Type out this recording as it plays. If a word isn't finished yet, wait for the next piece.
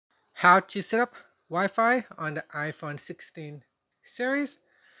How to set up Wi-Fi on the iPhone 16 series.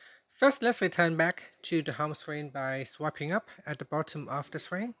 First, let's return back to the home screen by swiping up at the bottom of the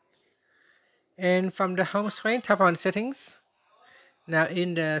screen. And from the home screen, tap on Settings. Now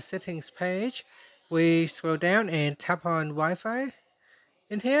in the Settings page, we scroll down and tap on Wi-Fi.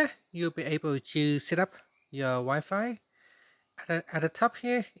 In here, you'll be able to set up your Wi-Fi. At the top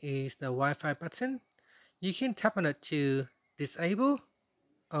here is the Wi-Fi button. You can tap on it to disable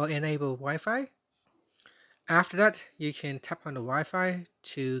or enable Wi-Fi. After that, you can tap on the Wi-Fi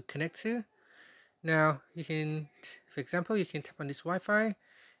to connect to. Now you can, for example, you can tap on this Wi-Fi,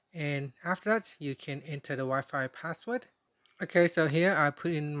 and after that you can enter the Wi-Fi password. Okay, so here I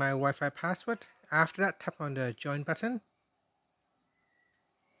put in my Wi-Fi password. After that, tap on the join button.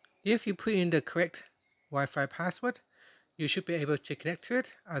 If you put in the correct Wi-Fi password, you should be able to connect to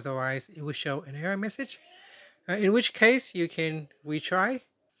it. Otherwise, it will show an error message. In which case, you can retry.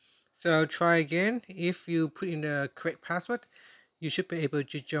 So try again. If you put in the correct password, you should be able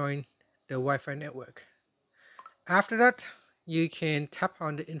to join the Wi-Fi network. After that, you can tap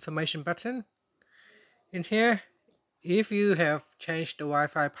on the information button. In here, if you have changed the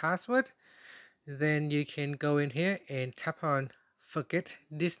Wi-Fi password, then you can go in here and tap on forget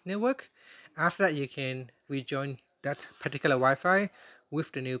this network. After that, you can rejoin that particular Wi-Fi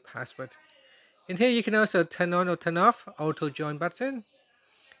with the new password. In here, you can also turn on or turn off auto join button.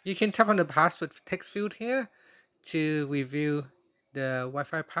 You can tap on the password text field here to review the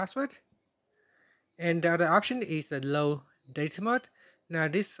Wi-Fi password. And the other option is the low data mode. Now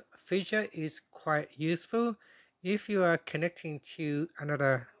this feature is quite useful if you are connecting to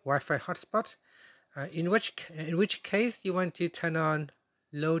another Wi-Fi hotspot, in which case you want to turn on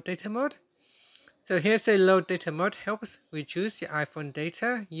low data mode. So here's a low data mode helps reduce your iPhone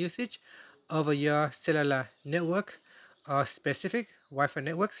data usage over your cellular network or specific Wi-Fi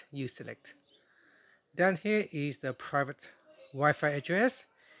networks you select. Down here is the private Wi-Fi address.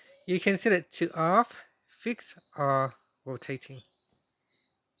 You can set it to off, fixed, or rotating.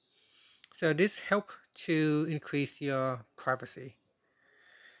 So this helps to increase your privacy.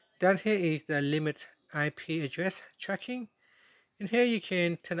 Down here is the limit IP address tracking. In here you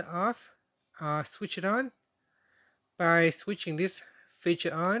can turn it off or switch it on. By switching this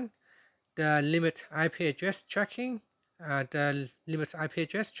feature on, the limit IP address tracking by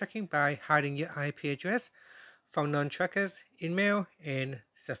hiding your IP address from non-trackers, email, and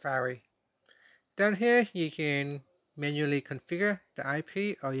Safari. Down here you can manually configure the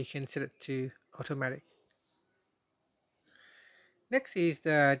IP or you can set it to automatic. Next is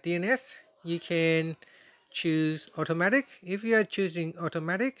the DNS. You can choose automatic. If you are choosing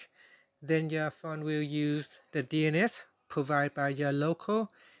automatic, then your phone will use the DNS provided by your local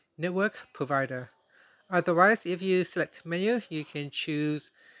network provider. Otherwise, if you select menu, you can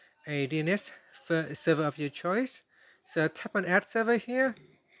choose a DNS server of your choice. So tap on add server here.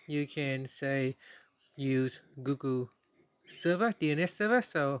 You can say use Google server, DNS server,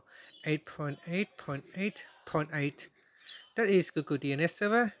 so 8.8.8.8. That is Google DNS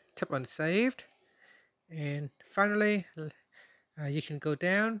server. Tap on saved. And finally, you can go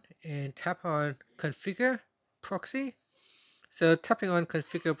down and tap on configure proxy. So tapping on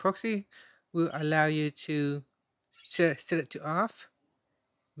configure proxy will allow you to set it to off,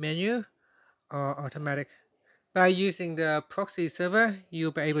 menu, or automatic. By using the proxy server,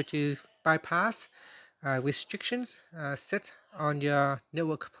 you'll be able to bypass restrictions set on your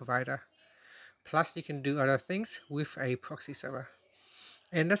network provider. Plus, you can do other things with a proxy server.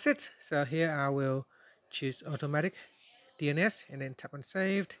 And that's it. So here I will choose automatic DNS and then tap on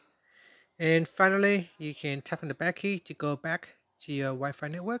saved. And finally, you can tap on the back key to go back to your Wi-Fi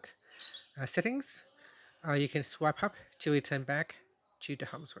network settings. You can swipe up to return back to the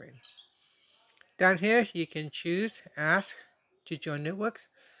home screen. Down here, you can choose Ask to join networks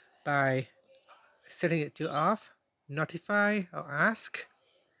by setting it to off, notify, or ask.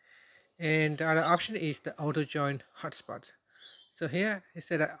 And the other option is the auto join hotspot. So here it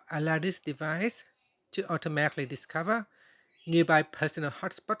said allow this device to automatically discover nearby personal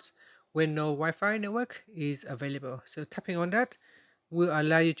hotspots when no Wi-Fi network is available. So tapping on that will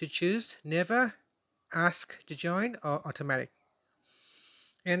allow you to choose never, ask to join, or automatic.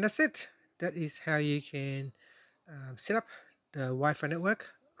 And that's it. That is how you can set up the Wi-Fi network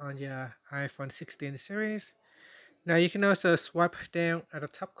on your iPhone 16 series. Now you can also swipe down at the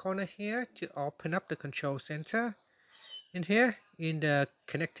top corner here to open up the control center. In here, in the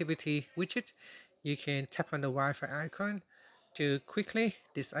connectivity widget, you can tap on the Wi-Fi icon to quickly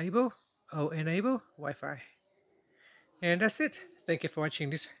disable or enable Wi-Fi. And that's it. Thank you for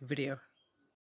watching this video.